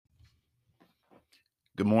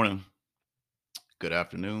Good morning, good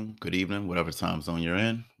afternoon, good evening, whatever time zone you're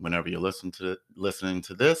in. Whenever you're listening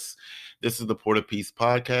to this is the Port of Peace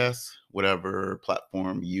podcast. Whatever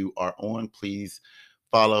platform you are on, please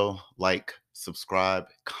follow, like, subscribe,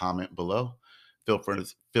 comment below. Feel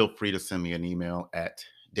free to send me an email at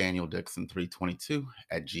danieldixon322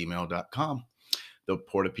 at gmail.com. The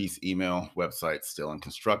Port of Peace email website still in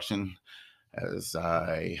construction, as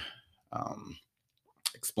I um,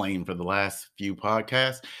 explained for the last few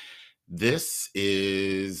podcasts. This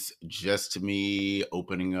is just me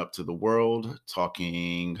opening up to the world,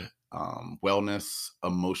 talking wellness,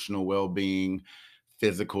 emotional well being,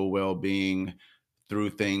 physical well being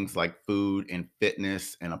through things like food and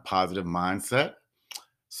fitness and a positive mindset.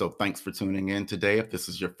 So, thanks for tuning in today. If this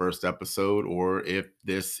is your first episode, or if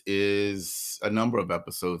this is a number of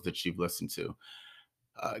episodes that you've listened to,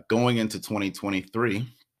 going into 2023.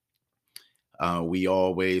 We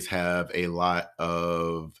always have a lot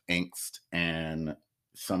of angst, and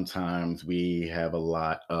sometimes we have a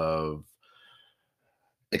lot of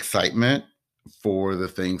excitement for the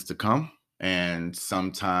things to come. And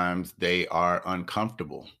sometimes they are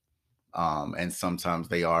uncomfortable. And sometimes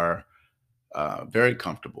they are very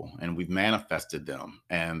comfortable, and we've manifested them,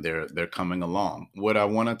 and they're coming along. What I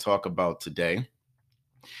want to talk about today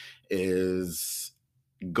is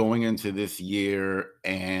going into this year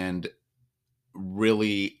and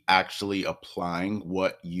really actually applying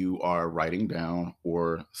what you are writing down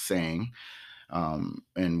or saying.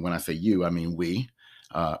 And when I say you, I mean we.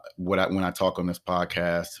 When I talk on this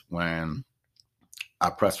podcast, when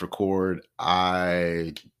I press record,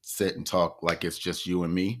 I sit and talk like it's just you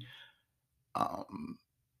and me,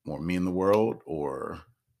 or me and the world, or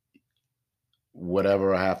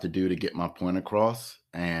whatever I have to do to get my point across.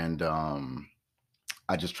 And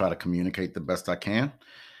I just try to communicate the best I can.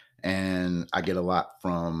 And I get a lot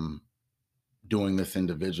from doing this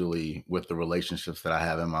individually with the relationships that I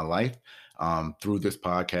have in my life through this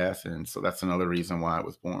podcast. And so that's another reason why it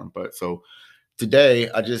was born. But so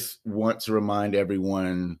today, I just want to remind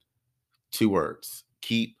everyone two words: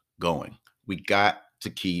 keep going. We got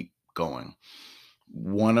to keep going.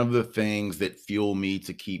 One of the things that fuel me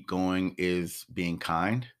to keep going is being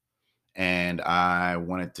kind. And I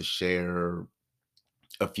wanted to share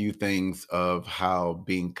a few things of how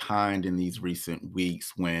being kind in these recent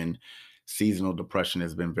weeks, when seasonal depression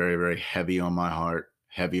has been very, very heavy on my heart,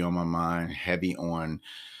 heavy on my mind, heavy on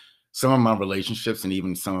some of my relationships, and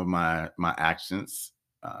even some of my actions,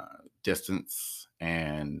 distance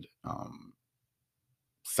and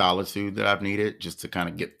solitude that I've needed just to kind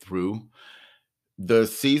of get through. The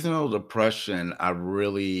seasonal depression, I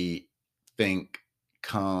really think,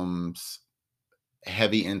 comes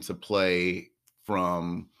heavy into play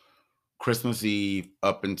from Christmas Eve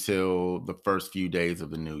up until the first few days of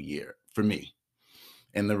the new year for me.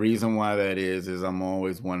 And the reason why that is I'm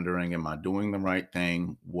always wondering, am I doing the right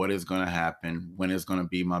thing? What is going to happen? When is going to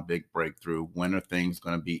be my big breakthrough? When are things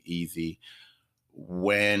going to be easy?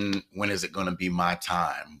 When is it going to be my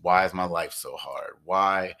time? Why is my life so hard?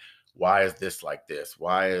 Why is this like this?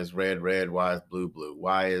 Why is red red? Why is blue blue?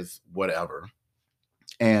 Why is whatever?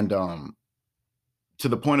 And to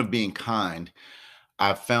the point of being kind,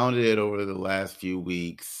 I found it over the last few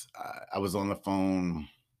weeks. I was on the phone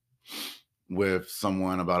with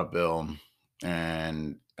someone about a bill,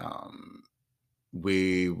 and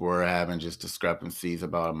we were having just discrepancies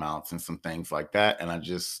about amounts and some things like that. And I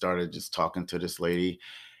just started just talking to this lady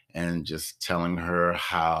and just telling her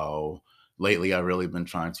how lately I've really been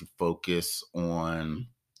trying to focus on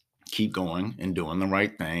keep going and doing the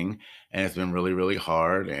right thing. And it's been really, really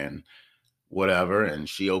hard. And whatever. And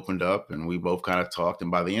she opened up and we both kind of talked.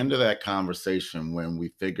 And by the end of that conversation, when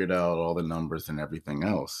we figured out all the numbers and everything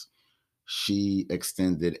else, she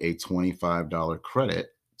extended a $25 credit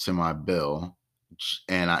to my bill.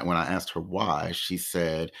 And when I asked her why, she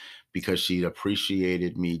said because she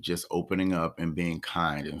appreciated me just opening up and being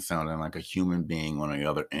kind and sounding like a human being on the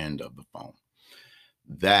other end of the phone.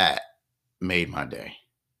 That made my day.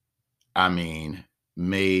 I mean,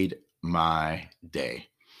 made my day.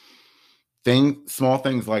 Small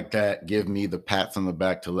things like that give me the pats on the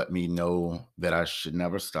back to let me know that I should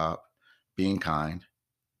never stop being kind,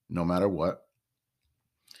 no matter what.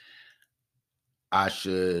 I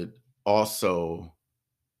should also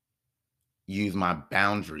use my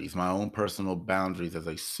boundaries, my own personal boundaries, as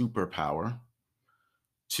a superpower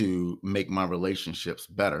to make my relationships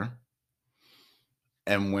better.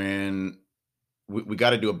 And when we got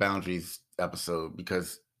to do a boundaries episode,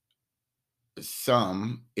 because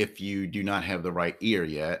if you do not have the right ear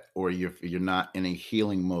yet, or you're not in a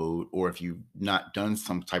healing mode, or if you've not done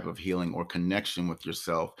some type of healing or connection with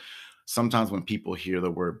yourself, sometimes when people hear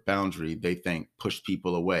the word boundary, they think push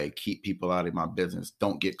people away, keep people out of my business,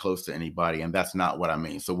 don't get close to anybody. And that's not what I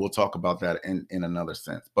mean. So we'll talk about that in another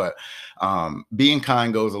sense. But being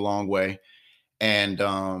kind goes a long way. And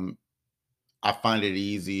I find it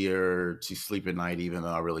easier to sleep at night, even though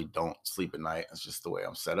I really don't sleep at night. It's just the way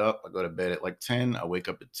I'm set up. I go to bed at like 10, I wake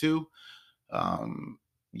up at 2. Um,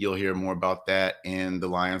 you'll hear more about that in the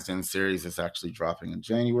Lions Den series. It's actually dropping in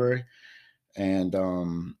January. And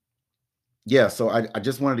yeah, so I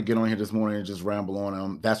just wanted to get on here this morning and just ramble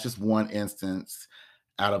on. That's just one instance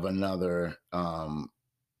out of another, out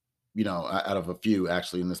of a few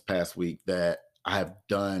actually in this past week that I have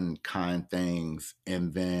done kind things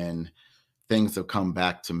and then things have come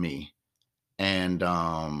back to me. And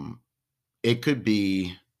it could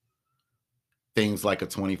be things like a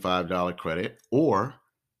 $25 credit, or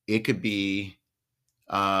it could be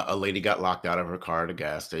a lady got locked out of her car at a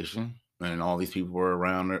gas station, and all these people were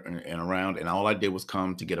around her and all I did was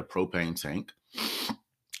come to get a propane tank.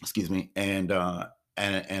 Excuse me, and I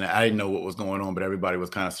didn't know what was going on, but everybody was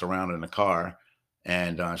kind of surrounding the car,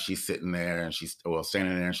 and she's sitting there and she's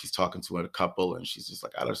standing there and she's talking to a couple, and she's just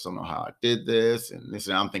like, I just don't know how I did this and this,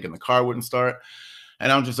 and I'm thinking the car wouldn't start.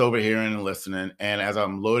 And I'm just overhearing and listening. And as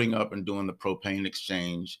I'm loading up and doing the propane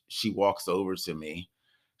exchange, she walks over to me.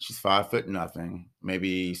 She's 5 foot nothing,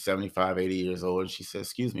 maybe 75, 80 years old. And she says,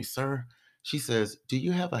 excuse me, sir. She says, do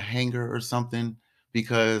you have a hanger or something?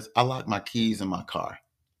 Because I locked my keys in my car.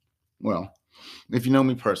 Well, if you know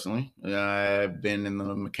me personally, I've been in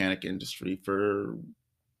the mechanic industry for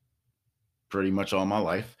pretty much all my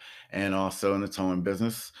life and also in the towing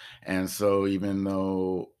business. And so even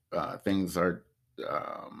though things are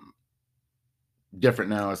um,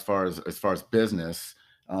 different now as far as business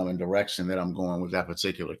and direction that I'm going with that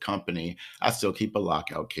particular company, I still keep a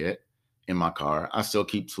lockout kit in my car. I still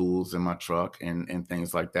keep tools in my truck and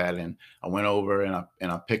things like that. And I went over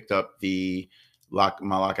and I picked up the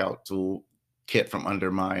my lockout tool kit from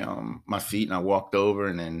under my seat, and I walked over,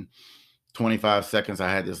 and in 25 seconds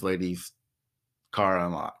I had this lady's car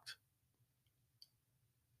unlocked.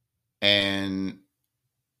 And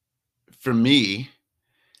for me,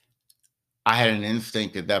 I had an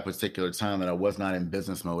instinct at that particular time that I was not in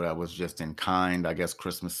business mode. I was just in kind, I guess,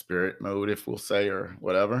 Christmas spirit mode, if we'll say, or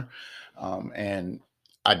whatever. And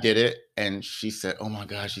I did it. And she said, oh my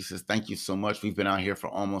gosh, she says, thank you so much. We've been out here for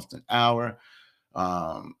almost an hour.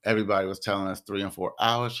 Everybody was telling us 3 and 4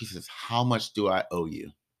 hours. She says, how much do I owe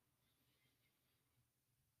you?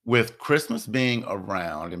 With Christmas being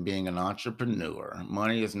around and being an entrepreneur,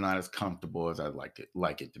 money is not as comfortable as I'd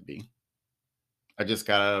like it to be. I just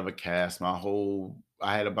got out of a cast.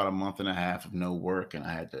 I had about a month and a half of no work, and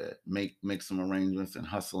I had to make some arrangements and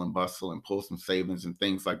hustle and bustle and pull some savings and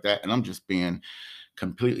things like that. And I'm just being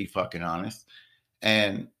completely fucking honest.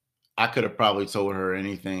 And I could have probably told her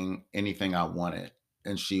anything I wanted,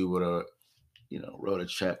 and she would have, wrote a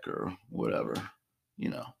check or whatever, you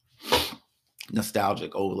know,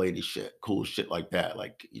 nostalgic old lady shit, cool shit like that.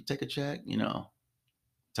 Like, you take a check,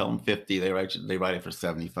 tell them 50, they write it for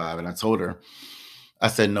 75. And I told her, I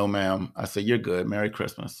said, no, ma'am. I said, you're good. Merry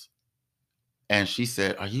Christmas. And she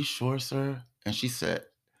said, are you sure, sir? And she said,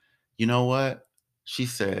 you know what? She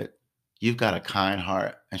said, you've got a kind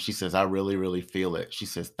heart. And she says, I really, really feel it. She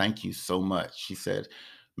says, thank you so much. She said,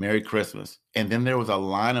 Merry Christmas. And then there was a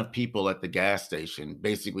line of people at the gas station.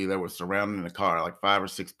 Basically, that were surrounding the car, like 5 or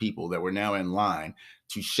 6 people that were now in line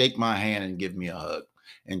to shake my hand and give me a hug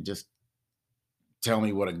and just tell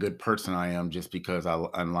me what a good person I am just because I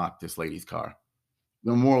unlocked this lady's car.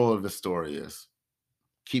 The moral of the story is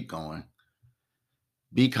keep going,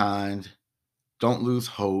 be kind, don't lose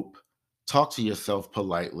hope, talk to yourself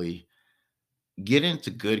politely, get into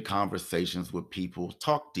good conversations with people,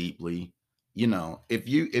 talk deeply. If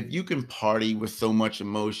you can party with so much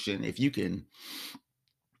emotion, if you can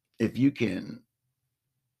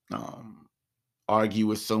um, argue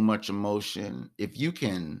with so much emotion, if you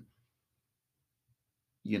can,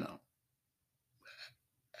 you know,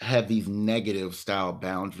 have these negative style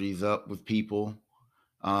boundaries up with people,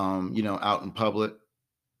 out in public,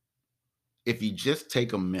 if you just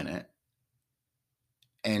take a minute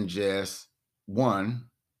and just one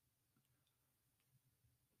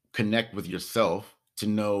connect with yourself to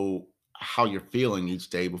know how you're feeling each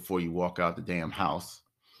day before you walk out the damn house.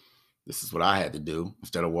 This is what I had to do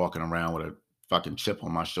instead of walking around with a fucking chip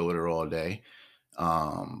on my shoulder all day,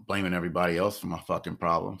 blaming everybody else for my fucking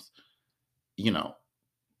problems. You know,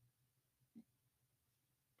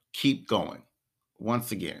 keep going.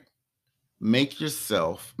 Once again, make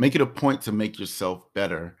it a point to make yourself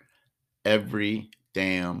better every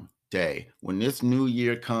damn day. When this new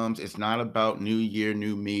year comes, it's not about new year,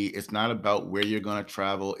 new me. It's not about where you're going to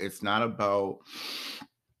travel. It's not about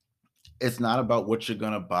what you're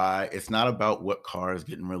going to buy. It's not about what car is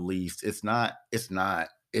getting released. It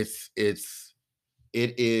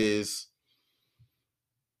is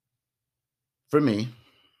for me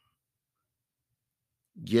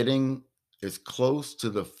getting as close to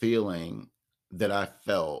the feeling that I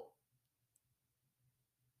felt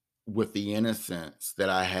with the innocence that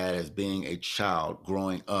I had as being a child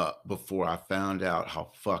growing up before I found out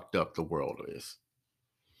how fucked up the world is.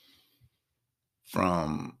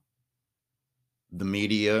 From the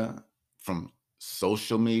media, from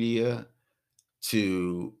social media,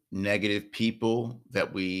 to negative people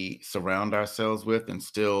that we surround ourselves with and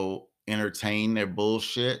still entertain their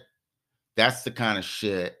bullshit. That's the kind of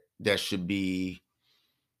shit that should be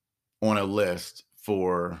on a list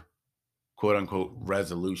for quote unquote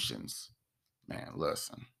resolutions. Man,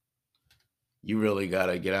 listen. You really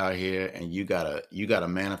gotta get out here and you gotta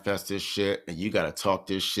manifest this shit and you gotta talk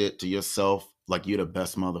this shit to yourself like you're the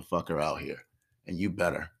best motherfucker out here. And you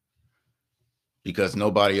better. Because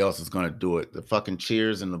nobody else is gonna do it. The fucking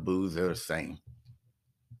cheers and the boos, they're the same.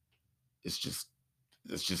 It's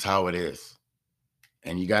just how it is.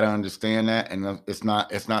 And you gotta understand that. And it's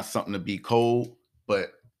not something to be cold,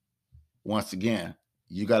 but once again,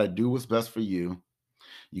 you gotta do what's best for you.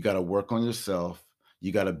 You got to work on yourself.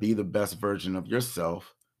 You got to be the best version of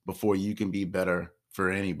yourself before you can be better for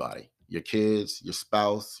anybody, your kids, your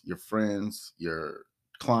spouse, your friends, your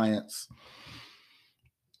clients,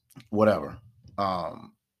 whatever.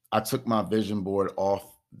 I took my vision board off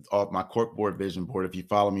my corkboard vision board. If you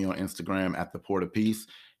follow me on Instagram at the Port of Peace,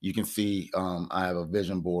 you can see I have a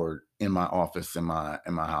vision board in my office in my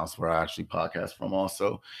house where I actually podcast from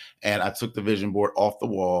also. And I took the vision board off the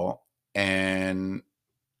wall, and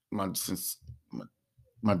since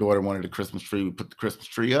my daughter wanted a Christmas tree, we put the Christmas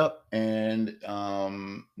tree up, and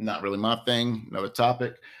not really my thing, another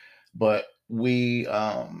topic, but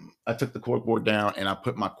I took the corkboard down and I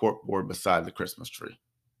put my corkboard beside the Christmas tree.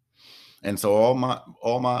 And so all my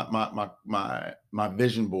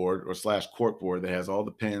vision board or slash corkboard that has all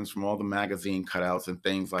the pins from all the magazine cutouts and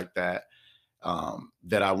things like that,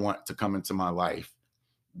 that I want to come into my life,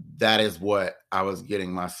 that is what I was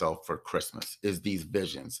getting myself for Christmas, is these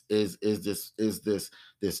visions, is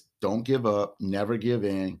this don't give up, never give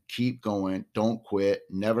in, keep going, don't quit,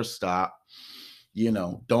 never stop,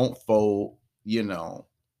 don't fold,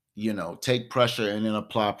 take pressure and then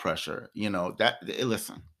apply pressure.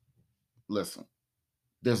 Listen,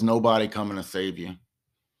 there's nobody coming to save you.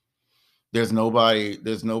 There's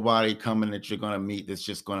nobody coming that you're going to meet that's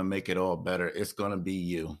just going to make it all better. It's going to be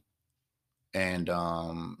you. And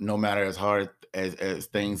no matter as hard as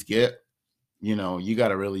things get, you got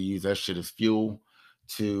to really use that shit as fuel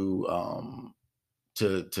to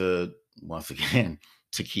once again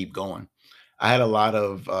to keep going. I had a lot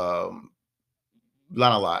of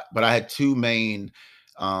not a lot, but I had two main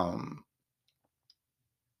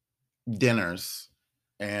dinners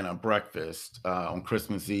and a breakfast on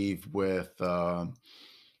Christmas Eve with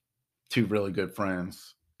two really good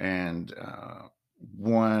friends, and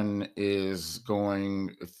one is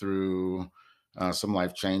going through some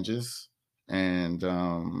life changes, and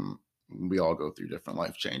we all go through different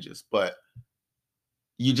life changes, but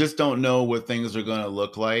you just don't know what things are going to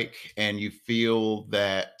look like, and you feel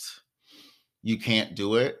that you can't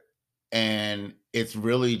do it. And it's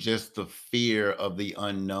really just the fear of the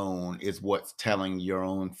unknown is what's telling your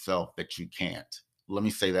own self that you can't. Let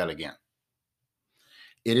me say that again.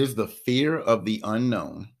 It is the fear of the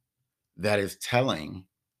unknown that is telling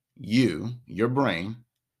you, your brain,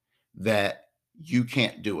 that you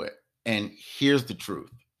can't do it. And here's the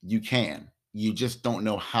truth: you can. You just don't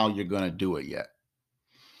know how you're going to do it yet.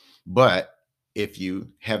 But if you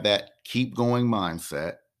have that keep going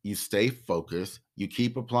mindset, you stay focused, you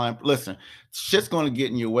keep applying. Listen, shit's going to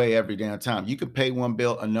get in your way every damn time. You could pay one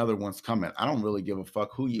bill, another one's coming. I don't really give a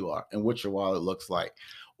fuck who you are and what your wallet looks like.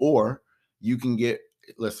 Or you can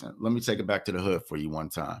listen, let me take it back to the hood for you one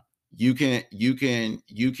time. You can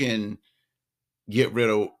get rid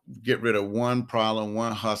of one problem,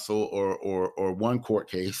 one hustle, or one court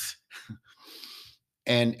case,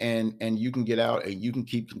 and you can get out and you can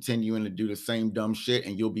keep continuing to do the same dumb shit,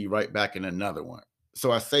 and you'll be right back in another one. So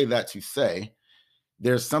I say that to say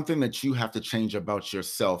there's something that you have to change about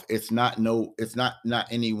yourself. It's not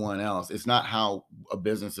anyone else. It's not how a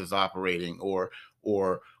business is operating, or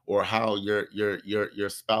how your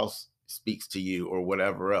spouse speaks to you, or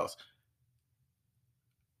whatever else.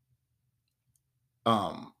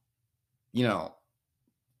 um you know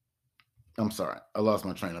I'm sorry, I lost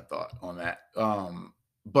my train of thought on that.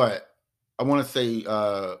 But I want to say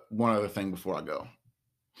one other thing before I go.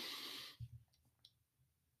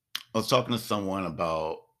 I was talking to someone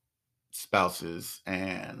about spouses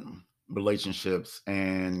and relationships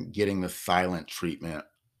and getting the silent treatment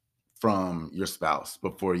from your spouse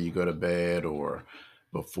before you go to bed or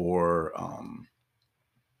before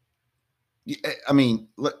I mean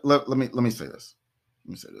let me say this.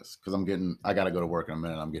 Let me say this because I gotta go to work in a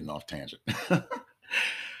minute. I'm getting off tangent.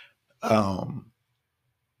 um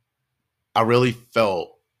I really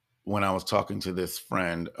felt when I was talking to this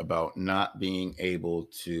friend about not being able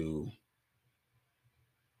to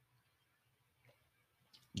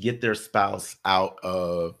get their spouse out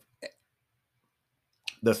of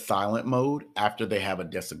the silent mode after they have a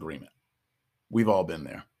disagreement. We've all been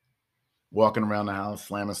there. Walking around the house,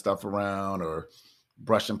 slamming stuff around, or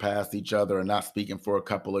brushing past each other and not speaking for a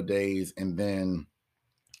couple of days. And then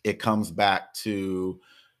it comes back to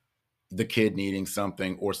the kid needing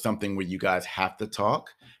something or something where you guys have to talk.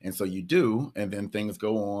 And so you do, and then things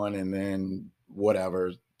go on, and then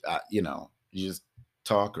whatever, you just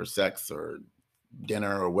talk or sex or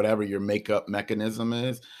dinner or whatever your makeup mechanism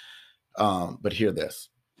is. But hear this.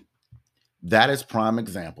 That is prime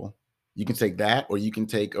example. You can take that, or you can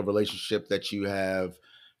take a relationship that you have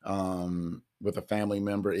with a family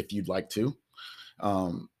member if you'd like to.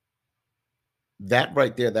 Um, that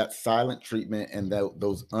right there, that silent treatment and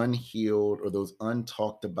those unhealed or those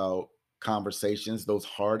untalked about conversations, those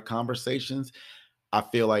hard conversations, I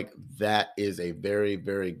feel like that is a very,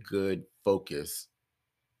 very good focus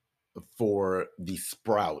for the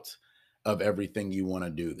sprout of everything you want to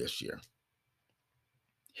do this year.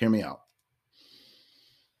 Hear me out.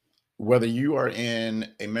 Whether you are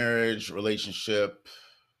in a marriage, relationship,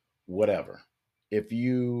 whatever, if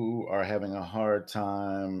you are having a hard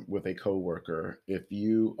time with a coworker, if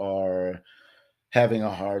you are having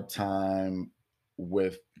a hard time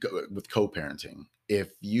with co-parenting,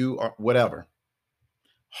 if you are whatever,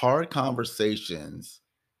 hard conversations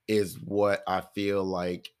is what I feel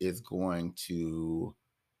like is going to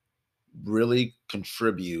really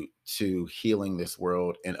contribute to healing this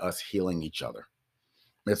world and us healing each other.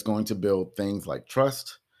 It's going to build things like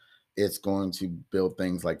trust. It's going to build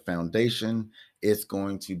things like foundation. It's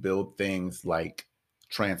going to build things like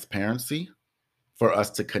transparency for us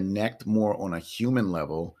to connect more on a human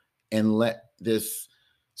level and let this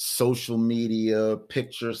social media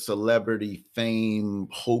picture celebrity fame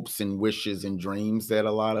hopes and wishes and dreams that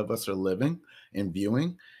a lot of us are living and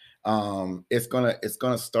viewing, it's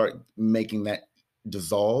gonna start making that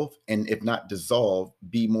dissolve, and if not dissolve,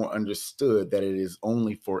 be more understood that it is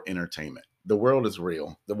only for entertainment. The world is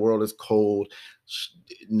real. The world is cold.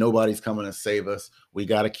 Nobody's coming to save us. We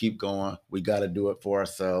got to keep going. We got to do it for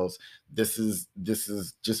ourselves. This is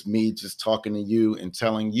just me just talking to you and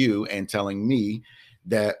telling me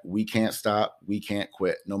that we can't stop, we can't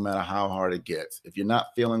quit, no matter how hard it gets. If you're not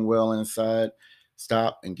feeling well inside,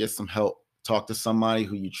 stop and get some help. Talk to somebody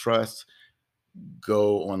who you trust.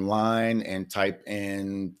 Go online and type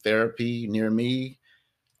in therapy near me.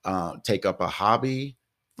 Take up a hobby.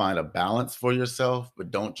 Find a balance for yourself, but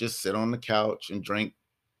don't just sit on the couch and drink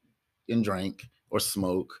or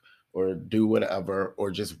smoke or do whatever or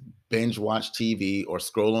just binge watch TV or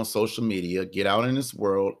scroll on social media. Get out in this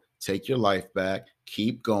world, take your life back,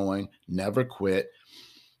 keep going, never quit,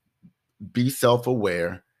 be self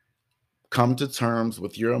aware, come to terms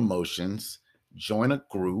with your emotions, join a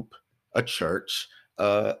group, a church,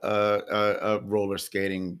 a roller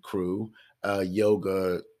skating crew, a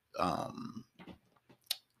yoga. Um,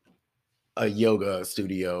 a yoga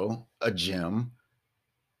studio, a gym.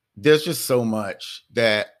 There's just so much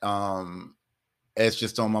that it's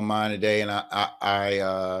just on my mind today, and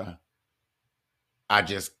I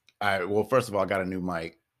just I well, first of all, I got a new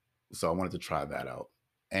mic, so I wanted to try that out,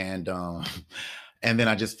 and and then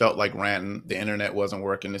I just felt like ranting. The internet wasn't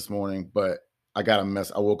working this morning, but I got a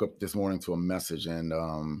mess. I woke up this morning to a message, and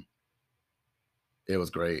it was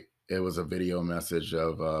great. It was a video message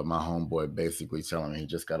of my homeboy basically telling me he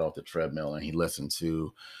just got off the treadmill and he listened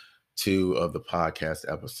to two of the podcast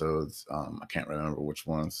episodes. I can't remember which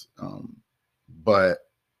ones, but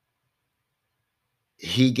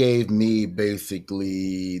he gave me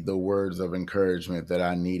basically the words of encouragement that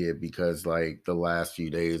I needed because like the last few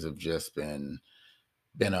days have just been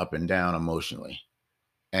up and down emotionally.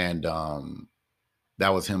 And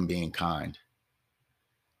that was him being kind.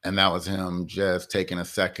 And that was him just taking a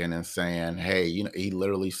second and saying, hey, he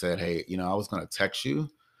literally said, hey, I was going to text you,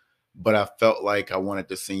 but I felt like I wanted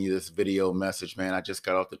to send you this video message, man. I just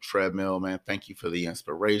got off the treadmill, man. Thank you for the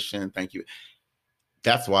inspiration. Thank you.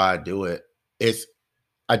 That's why I do it.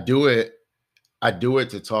 I do it I do it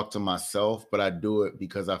to talk to myself, but I do it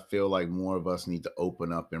because I feel like more of us need to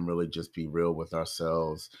open up and really just be real with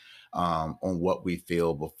ourselves, on what we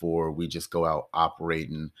feel before we just go out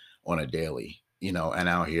operating on a daily, and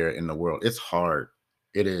out here in the world. It's hard.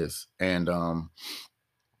 It is. And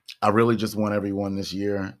I really just want everyone this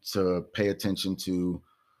year to pay attention to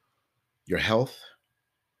your health,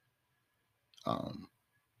 um,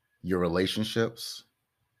 your relationships,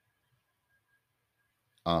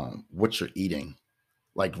 what you're eating.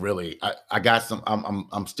 Like really, I got some.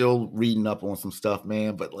 I'm still reading up on some stuff,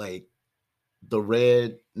 man. But like the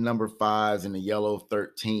red number fives and the yellow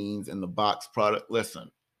 13s and the box product.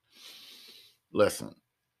 Listen.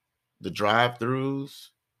 The drive-throughs,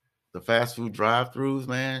 the fast food drive-throughs,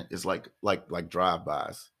 man, is like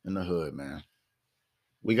drive-bys in the hood, man.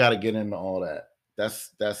 We got to get into all that.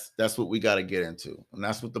 That's what we got to get into, and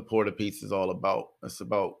that's what the Porta Peace is all about. It's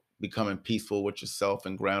about becoming peaceful with yourself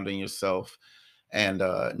and grounding yourself, and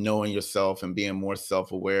knowing yourself and being more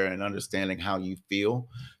self-aware and understanding how you feel,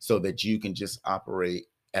 so that you can just operate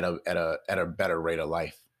at a better rate of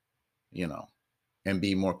life, you know, and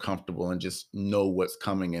be more comfortable and just know what's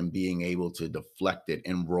coming and being able to deflect it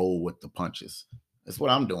and roll with the punches. That's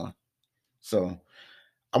what I'm doing. So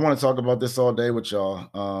I want to talk about this all day with y'all.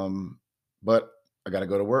 But I got to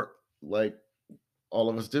go to work like all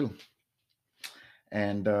of us do.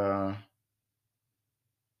 And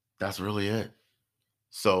that's really it.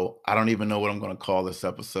 So I don't even know what I'm going to call this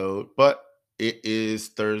episode, but it is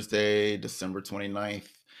Thursday, December 29th,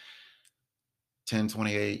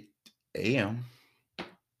 10:28 a.m.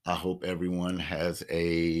 I hope everyone has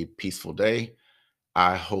a peaceful day.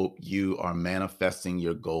 I hope you are manifesting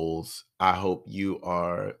your goals. I hope you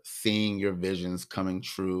are seeing your visions coming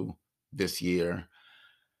true this year.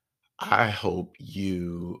 I hope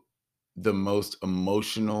you, the most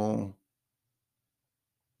emotional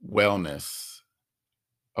wellness,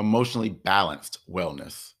 emotionally balanced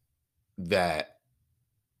wellness that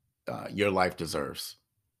your life deserves.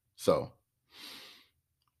 So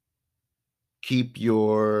keep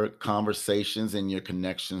your conversations and your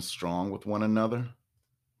connections strong with one another.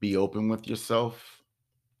 Be open with yourself,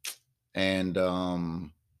 and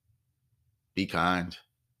be kind.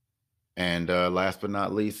 And last but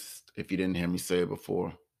not least, if you didn't hear me say it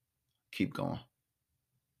before, keep going.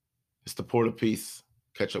 It's the Port of Peace.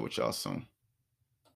 Catch up with y'all soon.